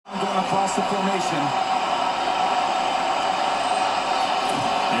aggressive formation.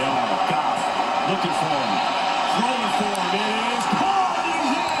 Yeah, Goff looking for him. Throwing for him. It is caught.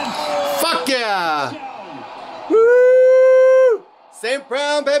 He's in. Fuck yeah! Woo! St.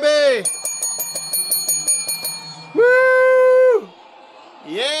 Brown, baby! Woo!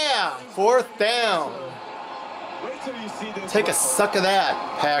 Yeah! 4th down. Wait till you see this. Take a suck of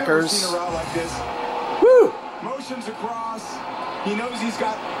that, Packers. I've never seen a route like this. Woo! Motions across. He knows he's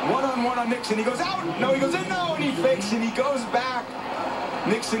got one-on-one on Nixon. He goes out. No, he goes in. No, and he fakes and he goes back.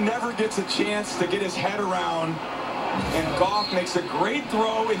 Nixon never gets a chance to get his head around. And Goff makes a great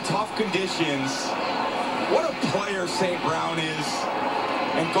throw in tough conditions. What a player St. Brown is.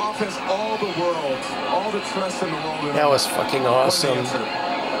 And Goff has all the world, all the trust in the world. That was fucking awesome.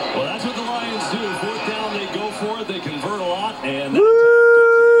 Well, that's what the Lions do. 4th down, they go for it. They convert a lot. And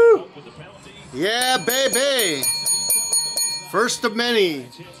woo! With the penalty. Yeah, baby. First of many.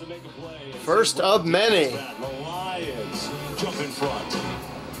 First of many. The Lions jump in front.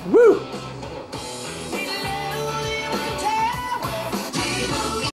 Woo!